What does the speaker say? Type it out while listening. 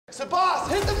So boss,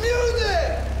 hit the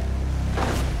music!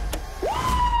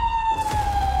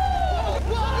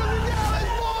 Welcome to Dallas,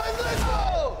 boys! Let's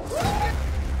go!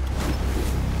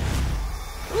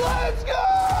 Let's go!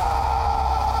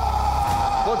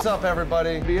 What's up,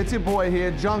 everybody? It's your boy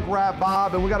here, Junk Rat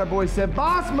Bob, and we got our boy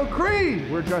Boss McCree.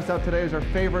 We're dressed up today as our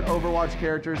favorite Overwatch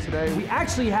characters today. We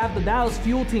actually have the Dallas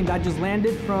Fuel team that just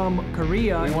landed from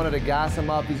Korea. We wanted to gas them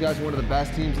up. These guys are one of the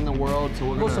best teams in the world, so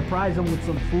we're gonna go surprise them with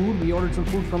some food. We ordered some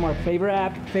food from our favorite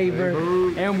app,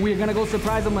 and we're gonna go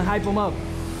surprise them and hype them up.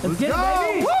 Let's get go. it,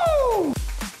 baby! Woo!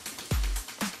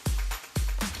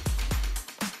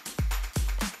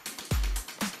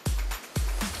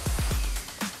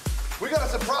 We got a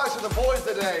surprise for the boys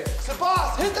today. So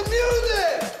boss, hit the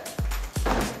music!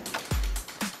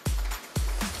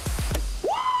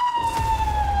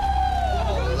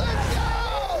 Let's go!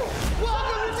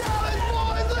 Welcome to Dallas,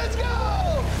 boys! Let's go!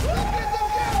 Let's get some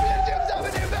championships up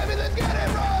in here, baby! Let's get it,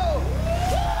 bro!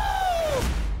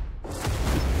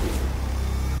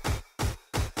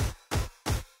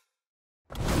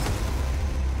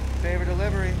 Favorite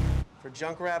delivery for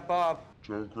Junkrat Bob.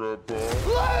 Junkrat Bob.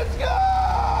 Let's go!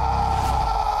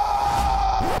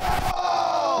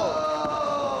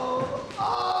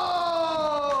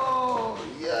 Oh,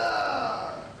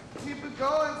 yeah! Keep it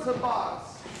going, Sabas.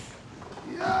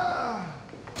 Yeah!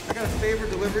 I got a favorite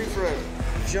delivery for a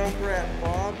Junkrat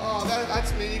Bob. Oh,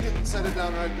 that's me. You can set it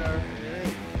down right there.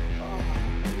 Oh,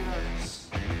 yes.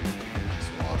 Nice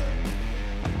water.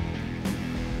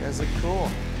 You guys look cool.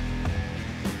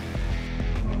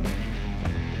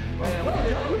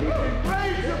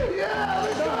 Yeah,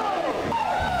 let's go!